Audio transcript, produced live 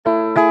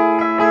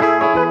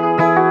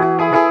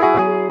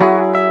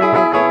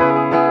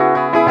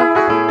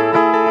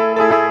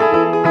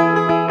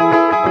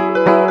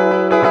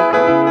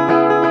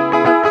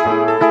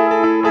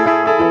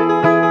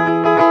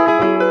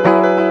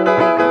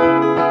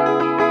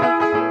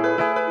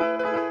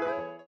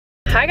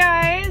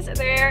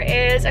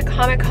there is a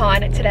Comic-Con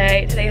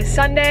today. Today is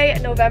Sunday,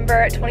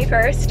 November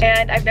 21st,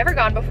 and I've never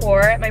gone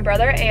before. My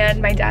brother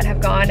and my dad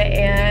have gone,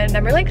 and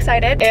I'm really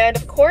excited. And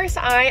of course,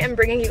 I am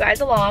bringing you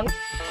guys along.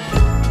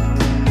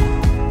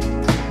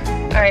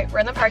 All right, we're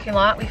in the parking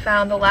lot. We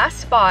found the last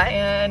spot,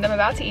 and I'm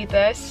about to eat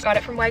this. Got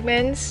it from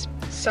Wegmans.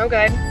 So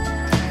good.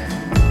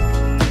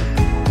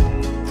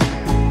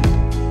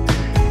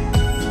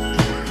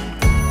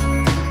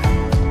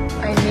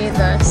 I need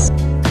this.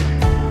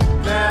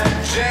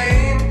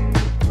 Jane,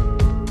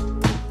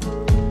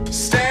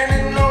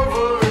 standing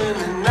over in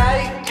a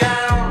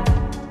nightgown.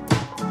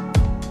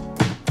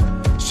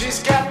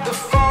 She's got the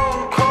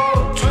phone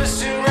cord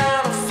twisted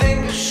around her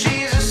finger.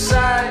 She's a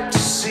sight to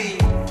see.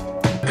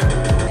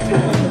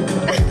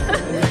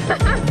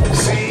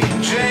 See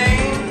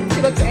Jane.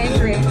 She looks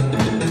angry.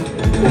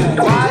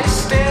 Why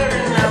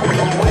staring out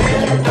the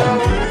window?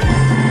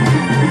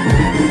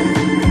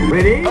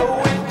 Ready? Oh,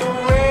 with the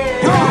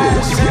red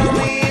eyes, tell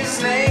me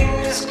his name.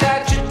 It's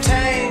got you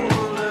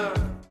tangled up.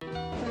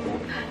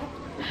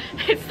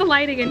 It's the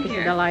lighting in This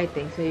here. is the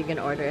lighting, so you can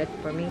order it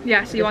for me.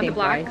 Yeah, so you want the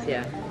black? Price,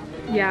 yeah.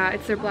 Yeah,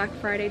 it's their Black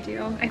Friday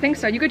deal. I think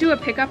so. You could do a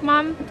pickup,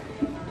 Mom,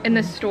 in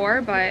the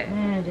store, but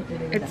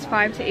it's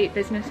 5 to 8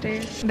 business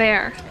days.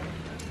 There.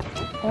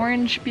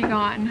 Orange be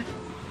gone.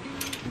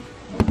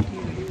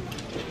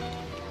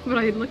 But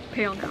I look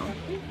pale now. Oh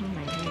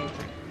my god.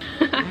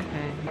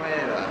 Okay.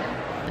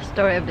 The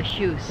story of the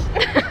shoes.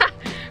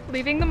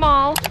 Leaving the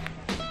mall.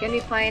 Can we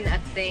find a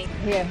thing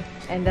here?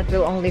 And that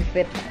will only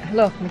fit.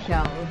 Look,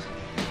 Michelle.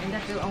 And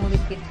that will only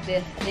fit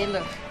this. Hey,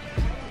 look.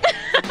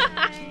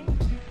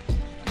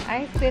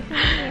 I fit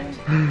here.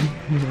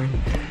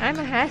 I'm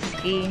a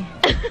husky.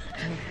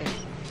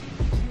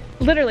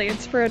 Literally,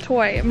 it's for a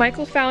toy.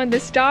 Michael found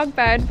this dog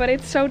bed, but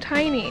it's so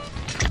tiny.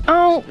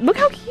 Oh, look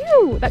how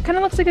cute. That kind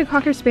of looks like a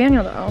Cocker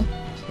Spaniel though.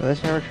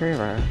 That's a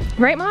retriever.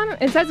 Right, Mom?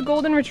 It says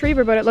Golden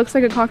Retriever, but it looks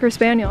like a Cocker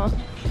Spaniel.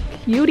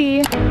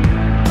 Cutie.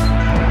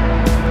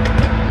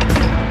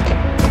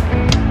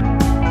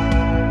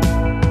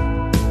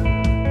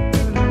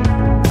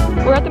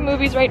 We're at the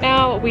movies right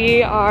now.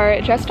 We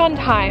are just on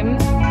time.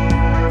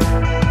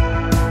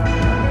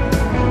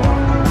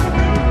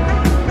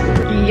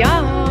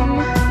 Yum!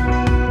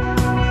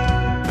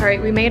 All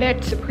right, we made it.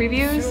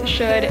 Previews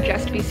should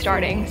just be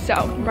starting,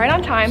 so right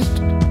on time.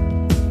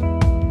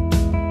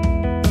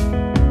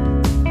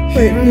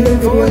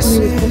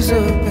 Voices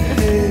up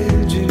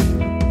ahead you.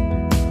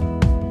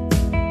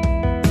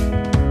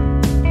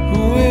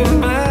 Who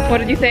am I? What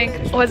did you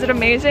think? Was it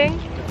amazing?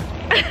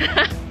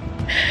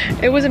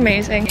 It was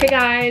amazing. Hey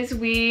guys,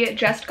 we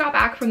just got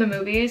back from the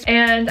movies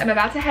and I'm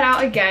about to head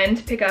out again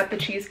to pick up the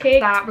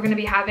cheesecake that we're gonna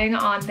be having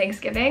on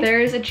Thanksgiving.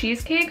 There's a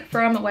cheesecake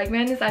from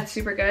Wegmans that's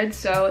super good,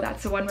 so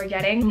that's the one we're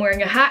getting. I'm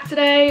wearing a hat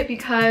today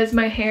because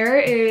my hair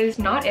is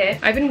not it.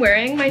 I've been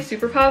wearing my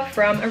Super Puff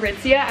from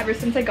Aritzia ever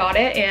since I got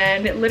it,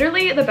 and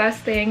literally the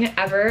best thing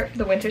ever for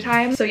the winter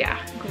time. So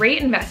yeah,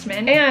 great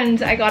investment.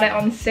 And I got it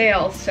on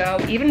sale, so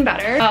even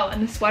better. Oh,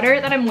 and the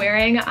sweater that I'm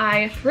wearing,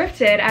 I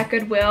thrifted at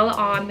Goodwill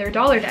on their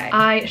dollar day.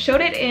 I showed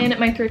it in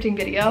my thrifting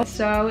video,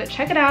 so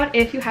check it out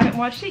if you haven't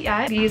watched it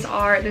yet. These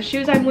are the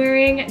shoes I'm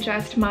wearing,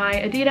 just my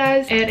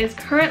Adidas. It is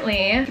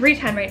currently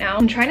 $3.10 right now.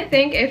 I'm trying to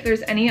think if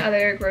there's any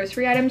other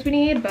grocery items we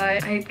need,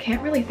 but I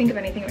can't really think of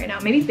anything right now.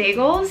 Maybe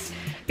bagels,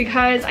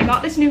 because I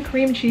got this new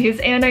cream cheese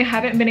and I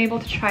haven't been able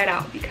to try it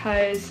out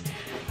because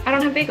I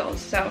don't have bagels.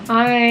 So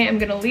I am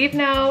gonna leave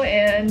now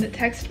and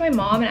text my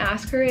mom and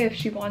ask her if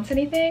she wants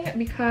anything,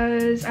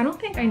 because I don't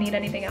think I need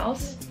anything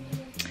else.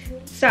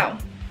 So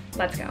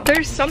let's go.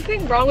 There's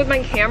something wrong with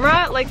my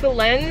camera, like the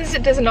lens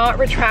does not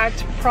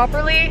retract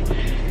properly.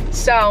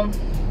 So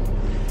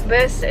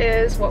this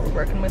is what we're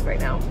working with right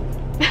now.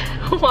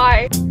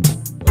 Why?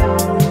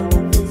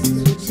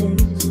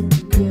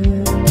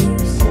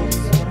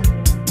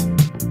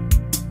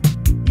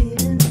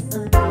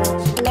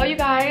 Hello you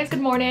guys,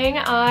 good morning.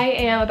 I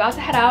am about to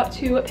head out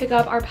to pick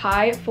up our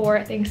pie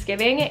for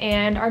Thanksgiving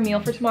and our meal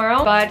for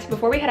tomorrow. But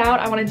before we head out,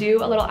 I want to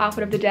do a little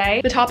outfit of the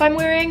day. The top I'm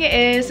wearing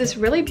is this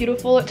really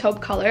beautiful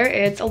taupe color.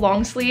 It's a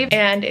long sleeve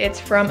and it's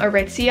from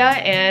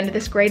Aritzia, and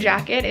this gray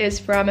jacket is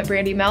from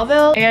Brandy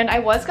Melville. And I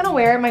was gonna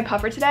wear my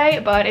puffer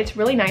today, but it's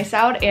really nice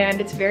out and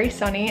it's very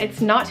sunny.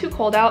 It's not too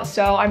cold out,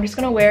 so I'm just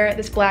gonna wear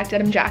this black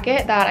denim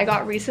jacket that I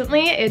got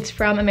recently. It's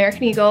from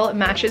American Eagle. It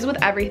matches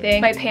with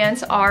everything. My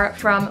pants are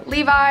from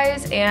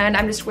Levi's, and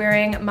I'm just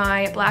wearing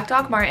my black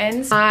Doc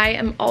Martens. I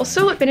am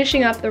also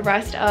finishing up the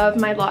rest of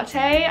my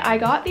latte. I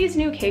got these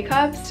new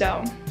K-cups,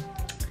 so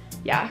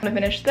yeah, I'm gonna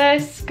finish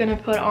this, gonna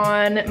put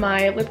on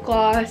my lip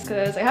gloss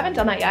because I haven't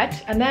done that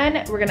yet, and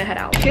then we're gonna head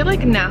out. I feel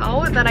like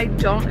now that I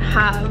don't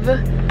have,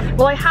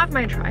 well, I have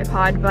my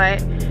tripod,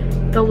 but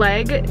the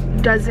leg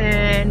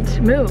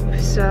doesn't move,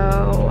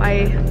 so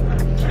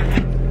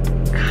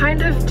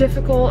kind of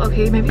difficult.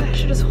 Okay, maybe I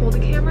should just hold the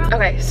camera.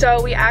 Okay,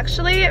 so we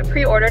actually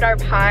pre-ordered our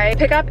pie.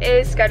 Pickup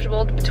is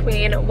scheduled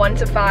between 1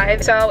 to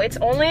 5, so it's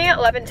only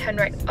 11:10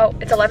 right. Oh,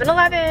 it's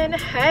 11:11.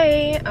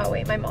 Hey. Oh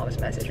wait, my mom's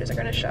messages are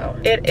gonna show.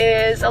 It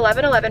is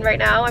 11:11 right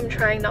now. I'm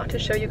trying not to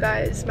show you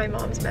guys my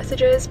mom's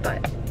messages,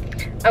 but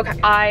Okay,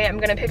 I am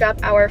gonna pick up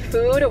our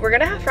food. We're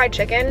gonna have fried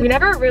chicken. We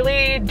never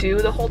really do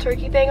the whole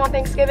turkey thing on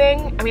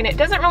Thanksgiving. I mean, it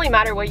doesn't really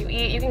matter what you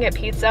eat. You can get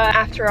pizza.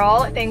 After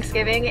all,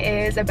 Thanksgiving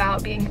is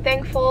about being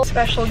thankful.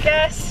 Special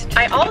guest.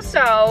 I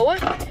also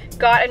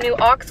got a new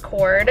aux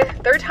cord.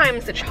 Third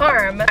time's the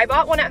charm. I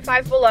bought one at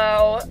Five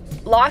Below,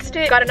 lost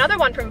it, got another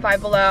one from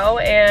Five Below,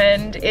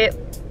 and it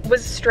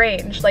was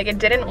strange, like it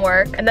didn't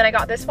work. And then I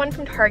got this one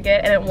from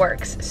Target and it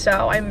works.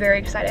 So I'm very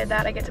excited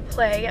that I get to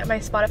play my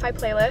Spotify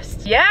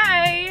playlist.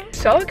 Yay!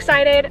 So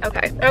excited.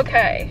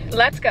 Okay,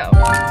 let's go.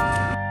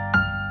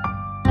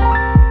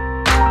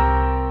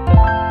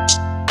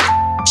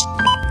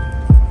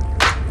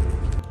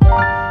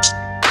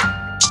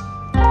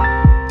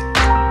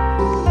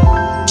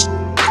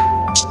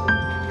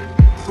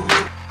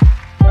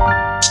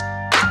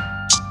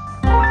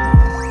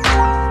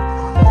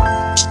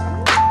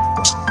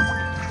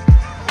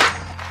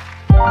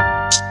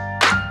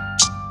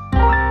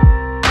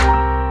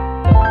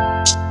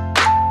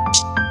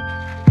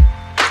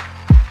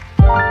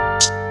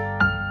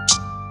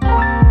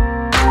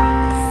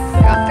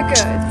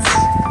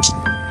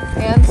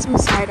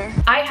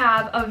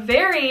 A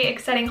very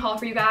exciting haul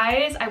for you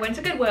guys. I went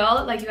to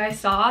Goodwill, like you guys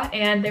saw,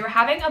 and they were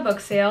having a book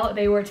sale.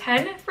 They were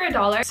 10 for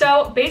 $1.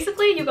 So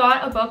basically you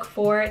got a book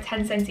for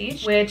 10 cents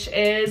each, which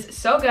is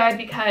so good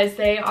because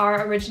they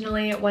are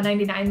originally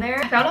 $1.99 there.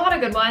 I found a lot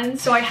of good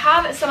ones. So I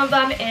have some of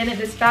them in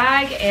this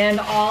bag, and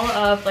all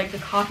of like the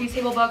coffee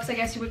table books, I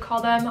guess you would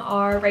call them,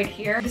 are right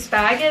here. This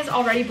bag is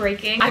already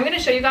breaking. I'm gonna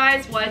show you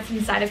guys what's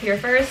inside of here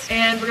first,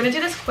 and we're gonna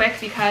do this quick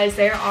because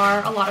there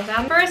are a lot of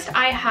them. First,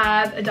 I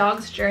have A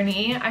Dog's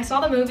Journey. I saw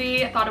the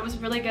movie, I thought it was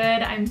really good.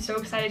 I'm so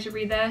excited to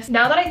read this.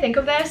 Now that I think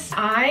of this,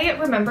 I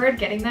remembered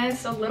getting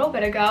this a little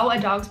bit ago, A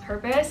Dog's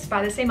Purpose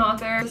by the same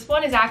author. This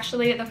one is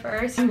actually the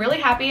first. I'm really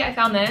happy I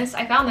found this.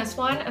 I found this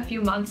one a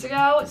few months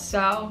ago,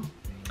 so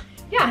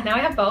yeah, now I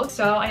have both.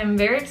 So I am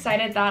very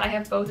excited that I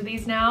have both of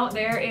these now.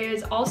 There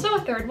is also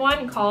a third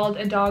one called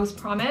A Dog's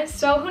Promise.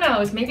 So who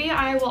knows, maybe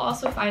I will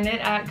also find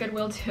it at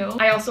Goodwill too.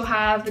 I also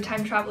have The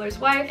Time Traveler's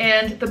Wife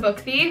and The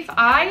Book Thief.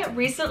 I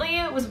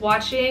recently was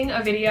watching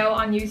a video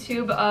on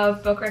YouTube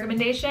of book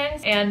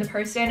recommendations, and the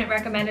person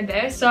recommended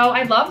this. So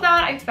I love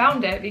that I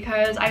found it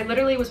because I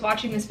literally was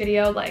watching this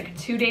video like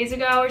 2 days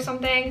ago or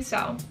something.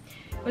 So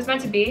it was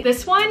meant to be.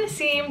 This one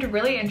seemed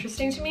really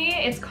interesting to me.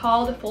 It's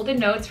called Folded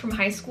Notes from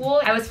High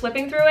School. I was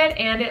flipping through it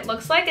and it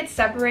looks like it's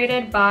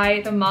separated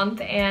by the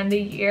month and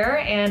the year,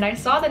 and I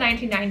saw the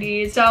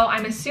 1990s, so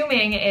I'm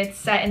assuming it's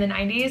set in the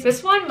 90s.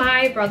 This one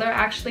my brother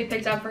actually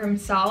picked up for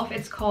himself.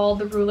 It's called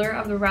The Ruler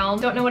of the Realm.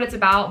 Don't know what it's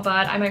about,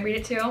 but I might read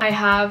it too. I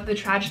have The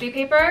Tragedy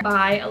Paper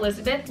by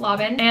Elizabeth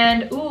Lobben,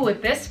 and ooh,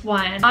 this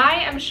one.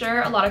 I am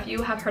sure a lot of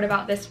you have heard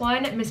about this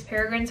one, Miss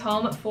Peregrine's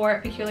Home for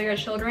Peculiar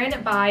Children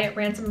by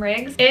Ransom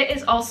Riggs. It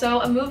is also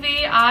a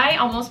movie. I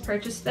almost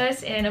purchased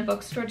this in a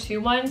bookstore too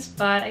once,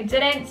 but I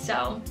didn't,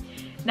 so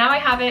now I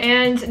have it.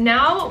 And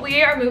now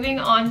we are moving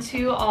on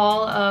to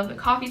all of the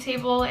coffee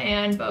table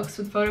and books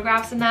with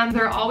photographs in them.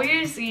 There are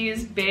always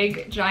these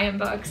big giant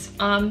books.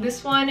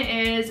 This one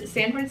is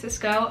San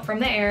Francisco from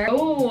the Air.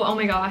 Oh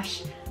my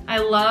gosh. I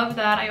love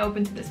that I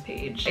opened to this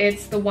page.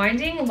 It's the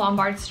winding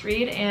Lombard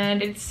Street,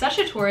 and it's such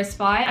a tourist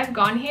spot. I've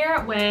gone here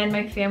when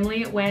my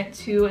family went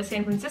to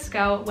San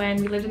Francisco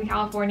when we lived in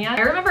California. I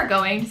remember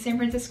going to San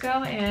Francisco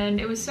and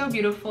it was so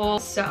beautiful.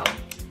 So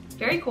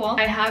very cool.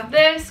 I have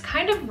this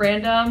kind of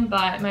random,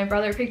 but my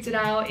brother picked it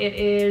out. It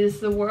is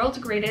The World's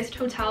Greatest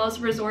Hotels,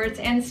 Resorts,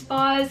 and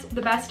Spas,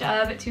 the best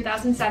of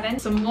 2007.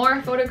 Some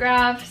more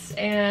photographs,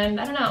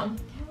 and I don't know.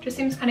 Just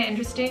seems kind of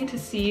interesting to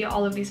see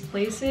all of these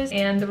places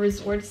and the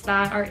resorts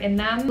that are in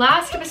them.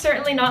 Last but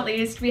certainly not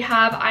least, we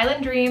have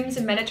Island Dreams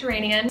in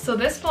Mediterranean. So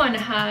this one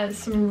has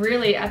some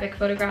really epic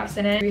photographs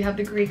in it. We have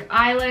the Greek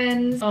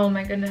islands. Oh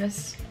my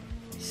goodness.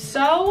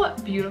 So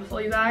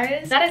beautiful, you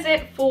guys. That is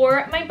it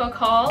for my book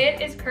haul.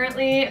 It is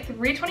currently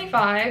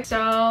 3:25, so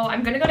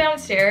I'm gonna go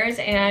downstairs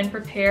and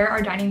prepare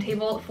our dining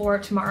table for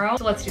tomorrow.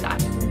 So let's do that.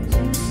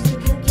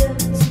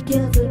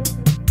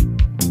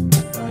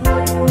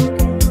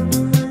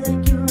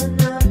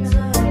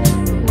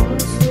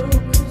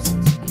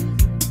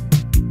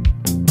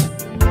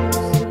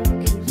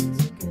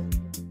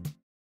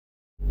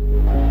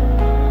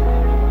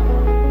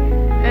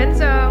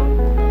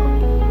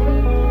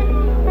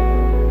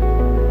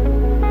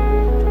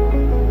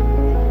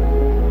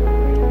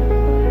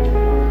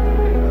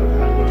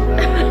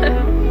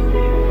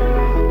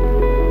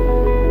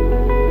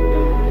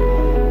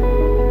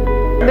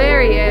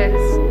 There he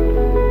is.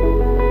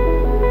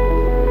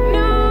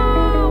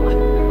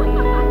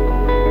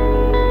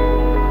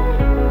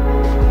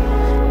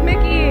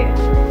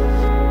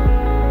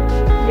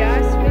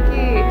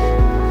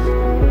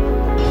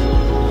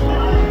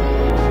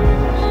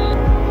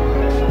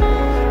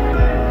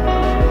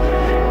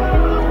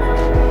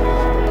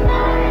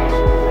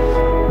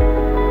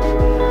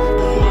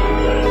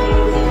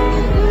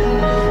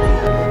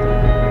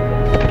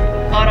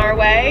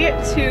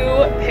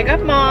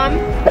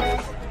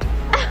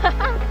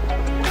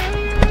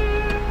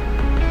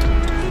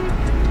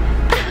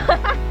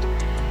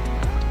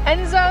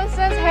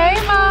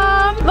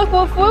 Look,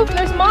 woof woof,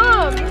 there's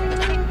mom.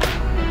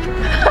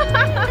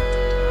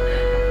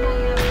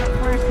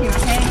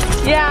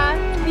 Yeah.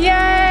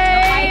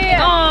 Yay!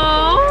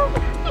 Aww.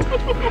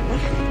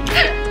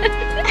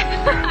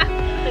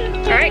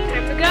 All right,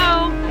 time to go.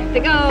 Time to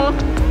go.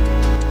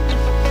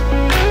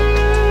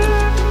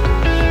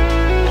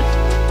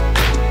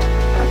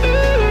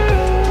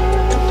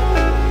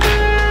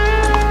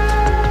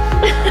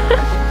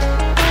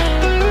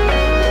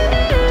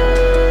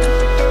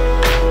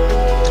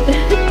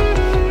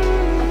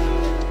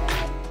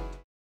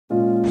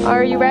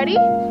 Are you ready?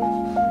 I'm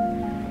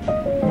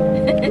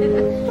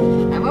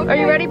okay. Are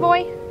you ready,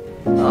 boy?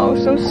 Oh,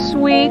 so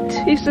sweet.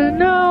 He said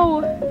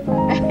no.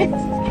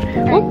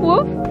 Woof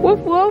woof, woof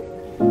woof,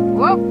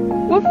 Whoop.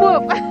 woof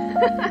woof.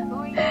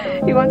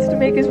 He wants to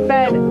make his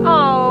bed.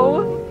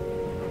 Oh.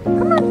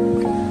 Come on.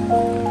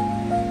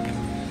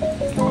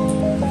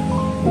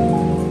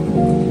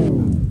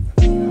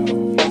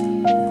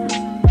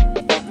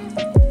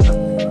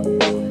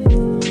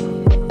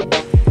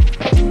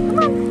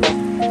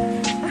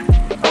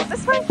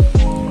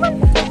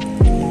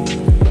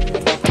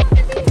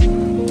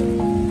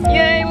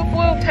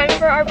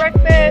 Our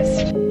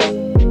breakfast.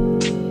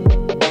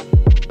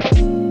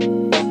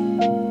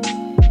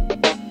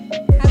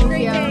 Have a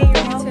great day.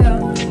 You too.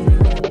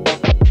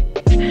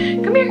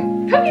 Come here,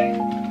 come here.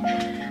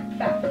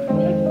 Back from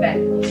the bed.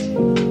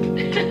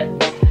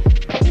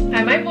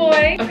 Hi, my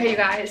boy. Okay, you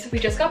guys, we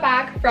just got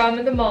back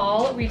from the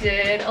mall. We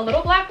did a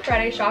little Black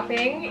Friday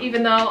shopping,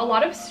 even though a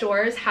lot of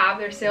stores have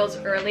their sales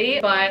early,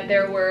 but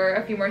there were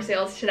a few more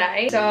sales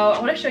today. So I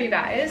want to show you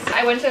guys.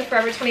 I went to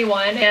Forever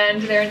 21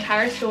 and their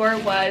entire store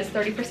was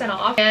 30%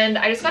 off, and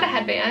I just got a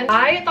headband.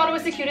 I thought it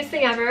was the cutest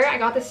thing ever. I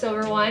got the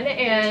silver one,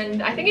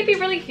 and I think it'd be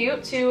really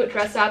cute to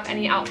dress up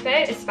any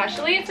outfit,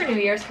 especially for New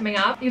Year's coming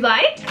up. You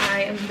like?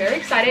 I am very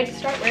excited to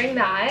start wearing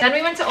that. Then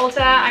we went to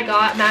Ulta. I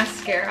got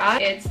mascara.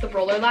 It's the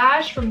Roller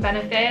Lash from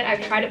Benefit.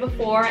 I've tried it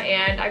before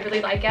and I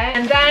really like it.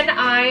 And then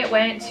I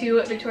went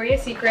to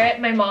Victoria's Secret.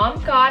 My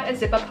mom got a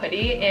zip-up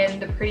hoodie in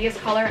the prettiest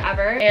color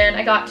ever, and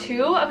I got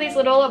 2 of these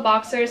little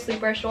boxer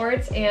sleepwear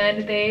shorts,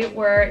 and they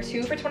were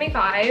 2 for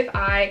 $25.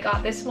 I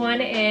got this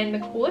one in the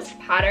coolest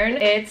pattern.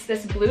 It's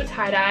this blue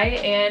tie-dye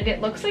and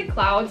it looks like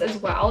clouds as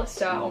well,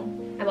 so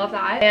I love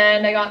that.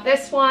 And I got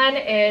this one.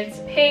 It's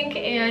pink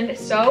and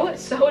so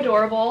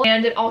adorable,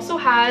 and it also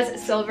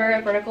has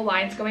silver vertical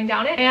lines going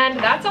down it, and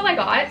that's all I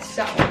got.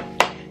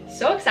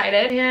 So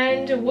excited.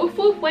 And Woof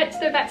Woof went to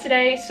the vet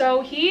today,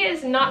 so he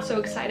is not so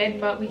excited,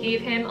 but we gave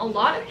him a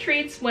lot of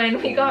treats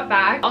when we got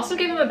back. Also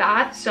gave him a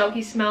bath, so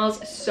he smells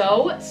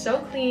so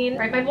clean.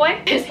 Right, my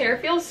boy? His hair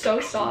feels so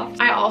soft.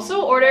 I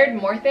also ordered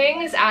more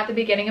things at the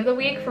beginning of the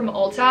week from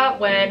Ulta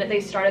when they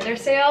started their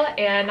sale,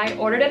 and I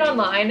ordered it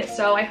online,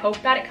 so I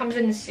hope that it comes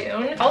in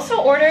soon. I also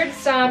ordered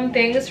some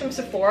things from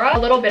Sephora a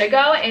little bit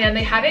ago, and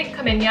they haven't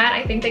come in yet.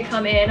 I think they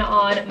come in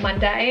on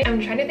Monday. I'm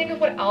trying to think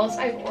of what else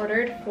I've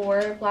ordered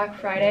for Black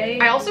Friday.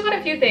 I also got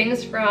a few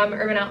things from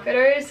Urban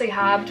Outfitters. They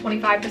have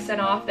 25%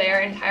 off their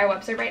entire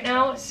website right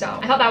now, so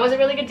I thought that was a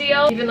really good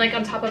deal. Even like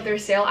on top of their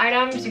sale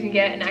items, you can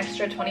get an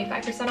extra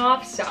 25%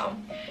 off, so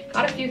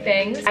got a few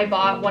things. I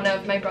bought one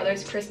of my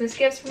brother's Christmas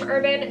gifts from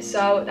Urban,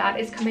 so that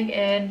is coming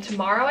in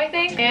tomorrow, I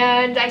think.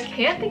 And I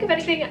can't think of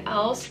anything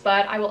else,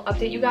 but I will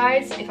update you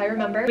guys if I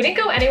remember. We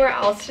didn't go anywhere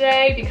else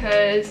today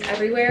because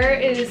everywhere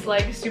is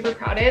like super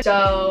crowded,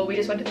 so we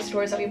just went to the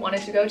stores that we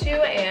wanted to go to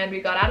and we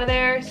got out of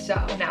there. So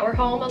now we're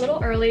home a little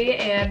early,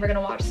 and we're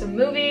gonna watch some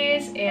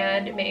movies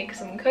and make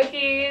some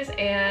cookies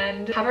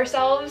and have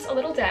ourselves a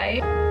little day.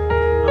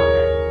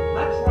 Okay,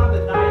 let's run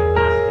the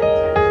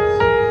diagnostic tests.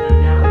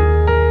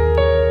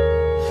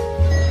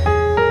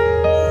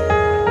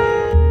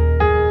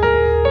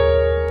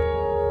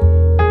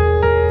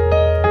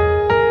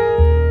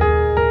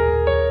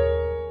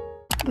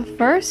 The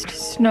first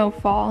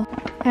snowfall.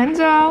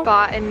 Enzo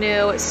got a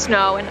new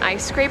snow and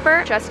ice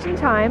scraper just in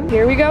time.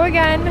 Here we go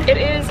again. It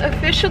is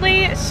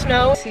officially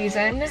snow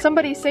season.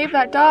 Somebody save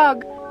that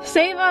dog.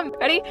 Save him.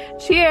 Ready?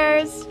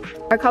 Cheers.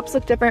 Our cups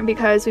look different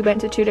because we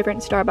went to 2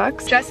 different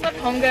Starbucks. Just left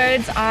Home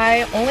Goods.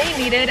 I only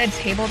needed a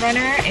table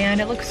runner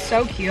and it looks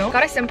so cute.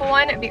 Got a simple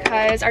one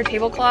because our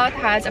tablecloth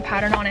has a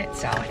pattern on it,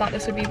 so I thought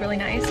this would be really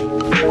nice.